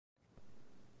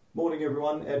Morning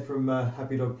everyone, Ed from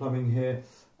Happy Dog Plumbing here.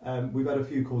 We've had a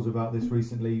few calls about this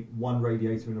recently. One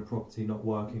radiator in a property not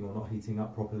working or not heating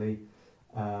up properly.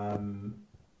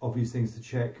 Obvious things to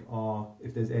check are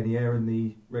if there's any air in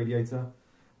the radiator.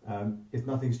 If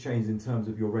nothing's changed in terms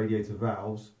of your radiator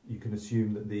valves, you can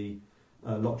assume that the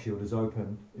lock shield is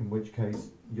open, in which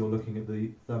case you're looking at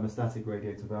the thermostatic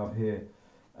radiator valve here.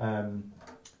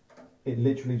 It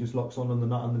literally just locks on the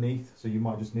nut underneath, so you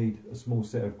might just need a small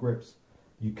set of grips.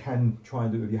 You can try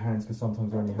and do it with your hands because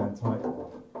sometimes they're only hand tight,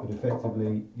 but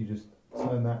effectively you just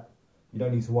turn that. You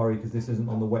don't need to worry because this isn't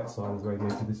on the wet side of the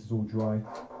radiator, this is all dry.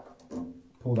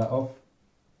 Pull that off,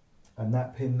 and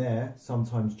that pin there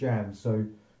sometimes jams, so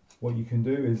what you can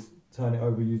do is turn it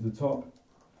over, use the top.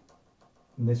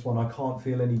 And this one I can't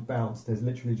feel any bounce, there's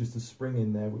literally just a spring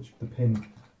in there which the pin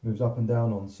moves up and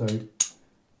down on, so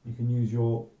you can use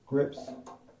your grips,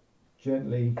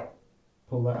 gently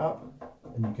pull that up,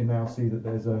 and you can now see that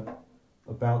there's a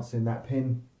bounce in that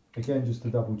pin. Again, just to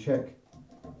double check,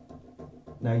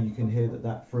 now you can hear that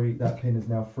that pin is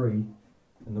now free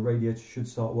and the radiator should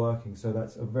start working. So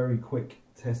that's a very quick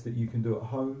test that you can do at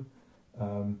home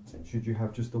should you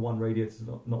have just the one radiator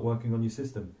not working on your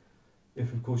system.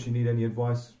 If of course you need any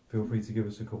advice, feel free to give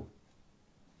us a call.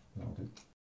 That'll do.